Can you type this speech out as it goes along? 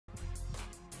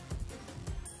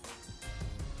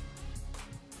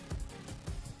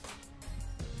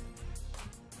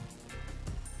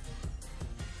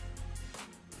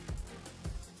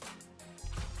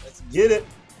Get it.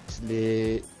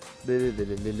 Lit.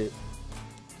 Lit.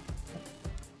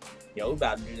 Yo, we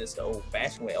about to do this the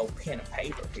old-fashioned way, old pen and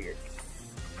paper here.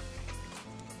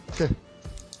 Gonna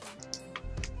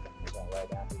write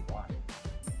down who won.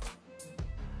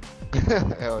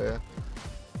 Hell yeah.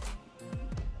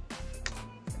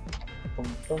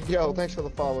 Yo, thanks for the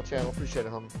follow, channel. Appreciate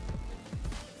it, homie.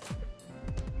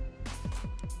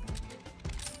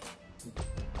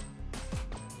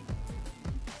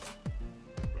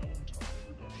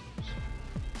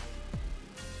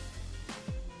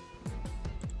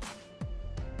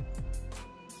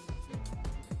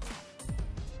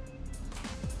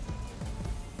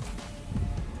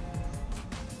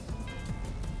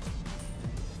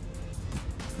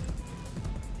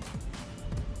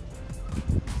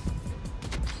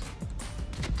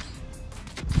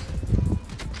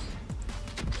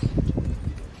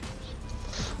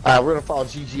 Alright, we're gonna follow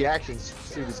GG Actions,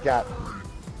 see what he's got.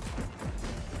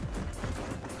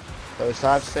 So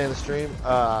time to stay in the stream.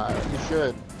 You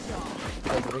should.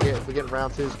 Like, if we get in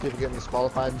round 2, people getting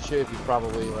disqualified and shit, you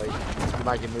probably, like, you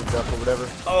might get moved up or whatever.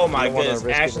 Oh my goodness,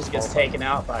 Actions gets taken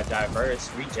out by Diverse.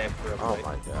 Reject real quick. Oh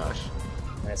my gosh.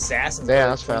 And Assassin's Damn,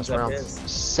 that's fast round.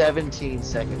 17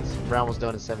 seconds. Round was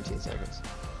done in 17 seconds.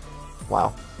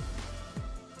 Wow.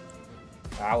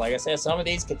 Like I said, some of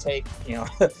these could take, you know,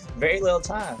 very little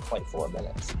time, like 4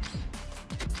 minutes.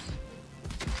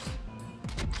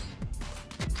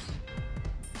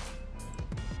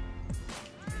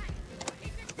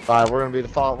 Alright, we're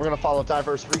gonna follow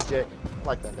Diverse Reject. I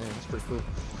like that name, it's pretty cool.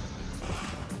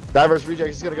 Diverse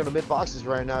Reject is gonna go to mid boxes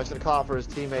right now. He's gonna call out for his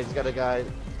teammate. He's got a guy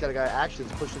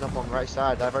Actions pushing up on the right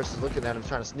side. Diverse is looking at him,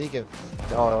 trying to sneak him.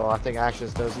 Oh, I think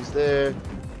Actions knows he's there.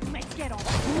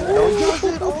 Oh, he does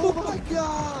it! Oh my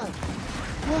god!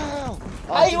 Wow!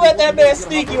 How you let that man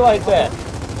sneak you like that?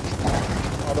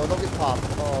 Oh, no, don't get popped.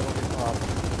 Oh, don't get popped.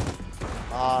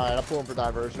 Alright, I'm pulling for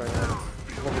Diverse right now.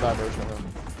 I'm pulling for Diverse right now.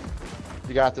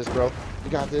 You got this, bro.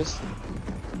 You got this.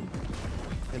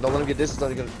 And don't let him get this.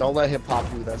 Don't let him pop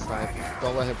you with that snipe.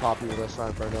 Don't let him pop you with that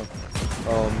snipe right now.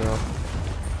 Oh, no.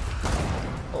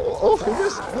 Oh, who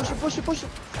is? Push it.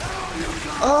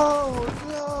 Oh,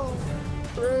 no!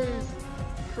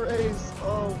 Praise.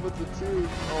 Oh, with the 2.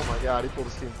 Oh my god, he pulled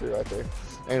his team through right there.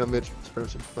 Ain't a Mitch.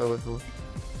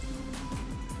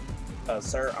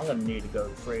 Sir, I'm gonna need to go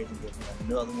to Fred and get me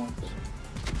another one.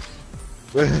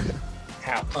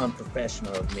 How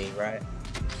unprofessional of me, right?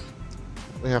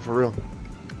 Yeah, for real.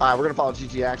 Alright, we're gonna follow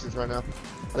GG Actions right now.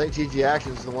 I think GG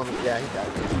Actions is the one that, yeah, he got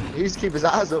it. He needs to keep his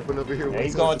eyes open over here. Yeah,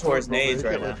 he's going towards nades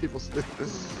right now.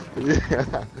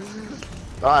 Yeah.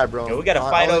 Alright, bro. Yo, we got a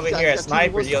fight over here at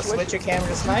Sniper. Yo, switch your camera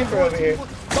to Sniper over here.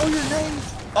 Throw your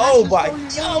nades! Oh my,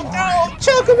 yo, no,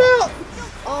 choke him out!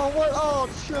 Oh, what? Oh,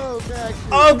 choke,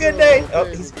 actually. Oh, good day. Oh,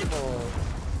 he's...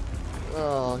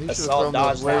 Oh, he should have Assault thrown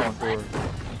those dodge way down. before.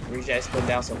 Reject's putting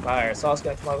down some fire. Assault's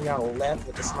gonna come over here on the left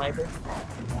with the Sniper.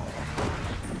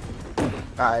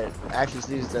 Alright, Actions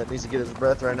needs to get his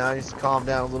breath right now. He needs to calm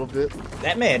down a little bit.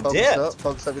 That man dipped.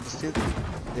 Focus up, get this tooth.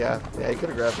 Yeah, he could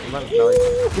have grabbed it.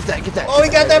 Get that. Oh, he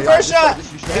got that first shot.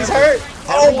 He's hurt.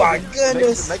 Oh my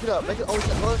goodness. Make it up. Oh,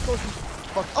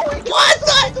 What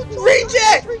the?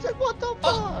 Reject. What the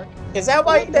fuck? Is that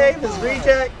why your name is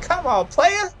Reject? Come on,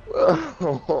 player.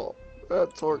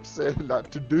 That Torque said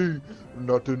not today.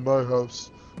 Not in my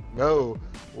house. No.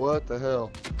 What the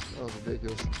hell? That was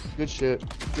ridiculous. Good shit.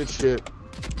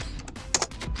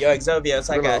 Yo, Exovios,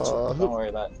 I got you. Don't worry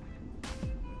about it.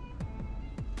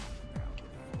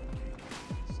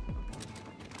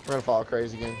 We're gonna follow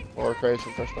Crazy again. Or Crazy for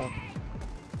the first time.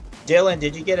 Dylan,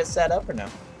 did you get it set up or no?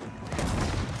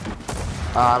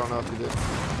 I don't know if you did.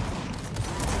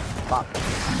 Pop.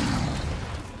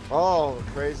 Oh,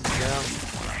 Crazy's down.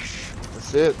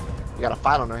 That's it. We got a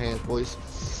fight on our hands, boys.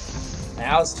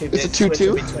 I was too busy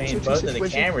switching between both of the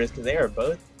cameras because they were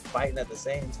both fighting at the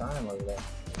same time over there.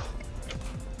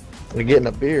 We're getting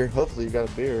a beer. Hopefully you got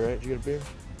a beer, right? Did you get a beer?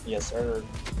 Yes, sir.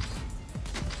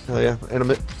 Oh yeah,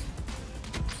 and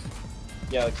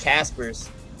Yo, Caspers.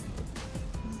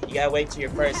 You gotta wait till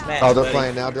your first match. Oh, they're buddy.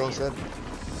 playing now, Dylan said?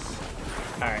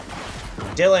 Alright.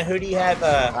 Dylan, who do you have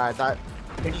Alright,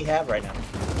 who do you have right now?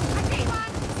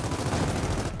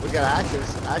 we got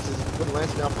Actions. Actions is putting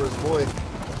Lance down for his boy.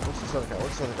 What's this other guy?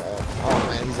 Oh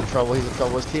man, he's in trouble. His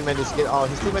teammate needs to get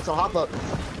his teammate's on hop up.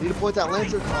 You need to point that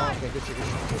Lancer. Oh, okay, good shit.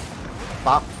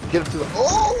 Pop, get him to the he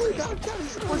got him.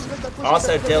 He's the push.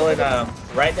 Also,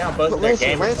 Dylan, write down both of their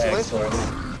gamer tags for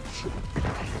us.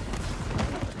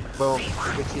 Boom.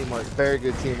 Good teamwork. Very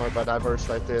good teamwork by Diverse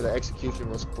right there. The execution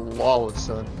was flawless,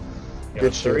 son. Yo,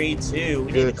 Good shit. 3-2.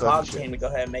 We need the clock team to go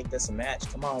ahead and make this a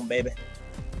match. Come on, baby.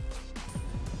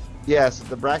 Yes,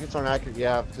 the brackets aren't accurate.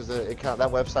 Yeah, because that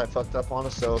website fucked up on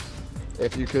us. So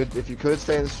if you could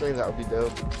stay in the stream, that would be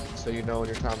dope. So you know when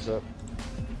your time's up,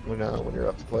 when you're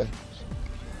up to play.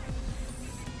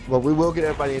 Well, we will get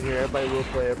everybody in here. Everybody will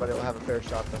play. Everybody will have a fair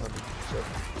shot to 100. So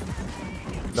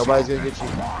nobody's gonna get you.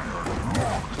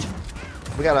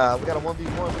 We got a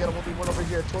 1v1. We got a 1v1 over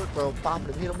here. Torque, bro, popping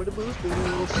him, hit him with the boost.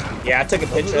 Yeah, I took a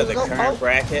picture of the current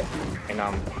bracket, and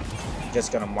I'm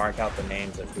just gonna mark out the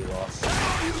names of who lost.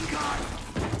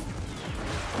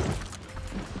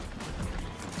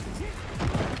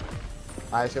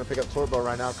 Alright, he's gonna pick up Torbo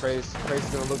right now. Crazy's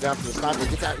gonna look down for the sniper.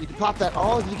 Get that. You can pop that.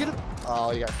 Oh, did you get it?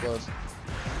 Oh, you got close.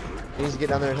 He needs to get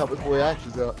down there and help his boy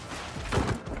Actions up.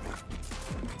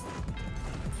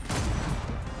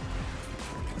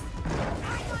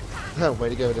 Way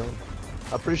to go, Dylan.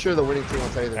 I'm pretty sure the winning team will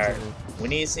tell you their team. We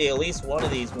need to see at least one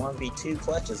of these 1v2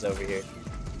 clutches over here.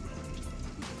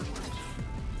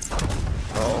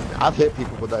 Oh, man. I've hit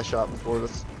people with that shot before.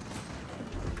 It's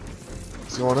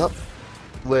going up.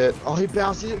 Lit. Oh, he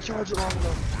bounced. He didn't charge it long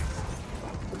enough.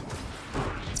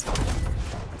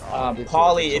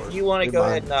 Paulie, if you want to go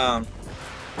ahead and, I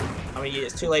mean,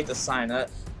 it's too late to sign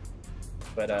up,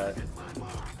 but, I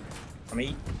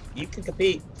mean, you can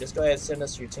compete. Just go ahead and send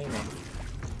us your team name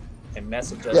and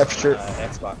message us on sure.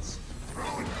 Xbox.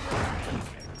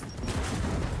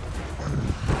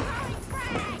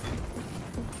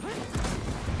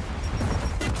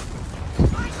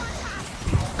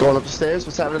 Going up the stairs.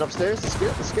 What's happening upstairs? Let's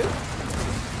get it. Let's get it.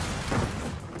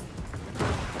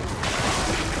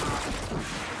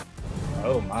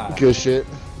 Oh my. Good shit.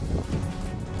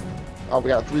 Oh, we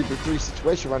got a 3v3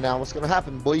 situation right now. What's gonna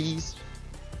happen, boys?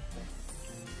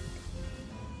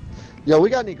 Yo,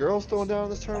 we got any girls throwing down in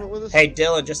this tournament with us? Hey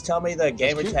Dylan, just tell me the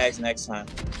gamer tags next time.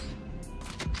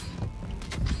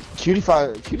 Cutie Fry,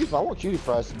 I want Cutie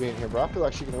Fries to be in here, bro. I feel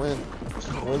like she can win.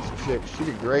 She can win some shit. She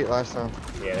did great last time.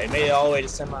 Yeah, they made it all the way to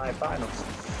semi-finals.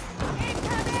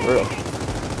 Real.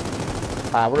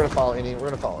 Alright, we're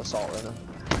gonna follow Assault right now.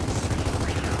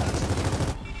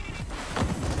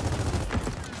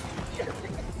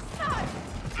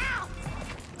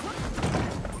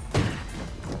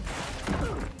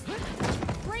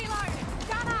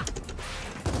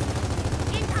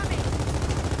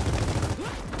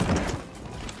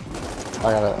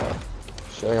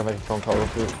 I gotta make a phone call real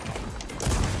quick.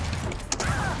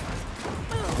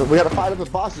 But we gotta fight up the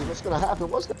bosses. What's gonna happen?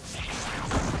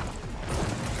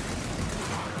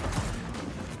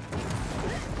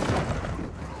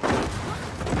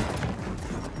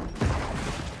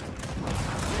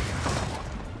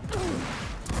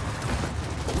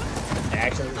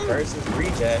 Action versus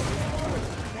Reject.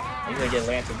 He's gonna get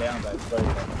lantern down by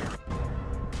Exploding.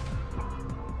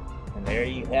 And there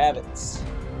you have it.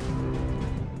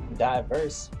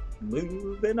 Diverse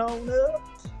moving on up.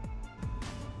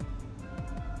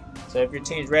 So if your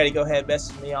team's ready, go ahead,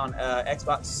 message me on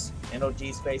Xbox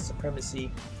NOG space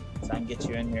Supremacy so I can get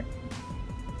you in here.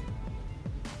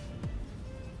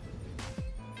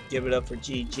 Give it up for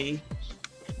GG.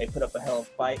 They put up a hell of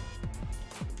a fight.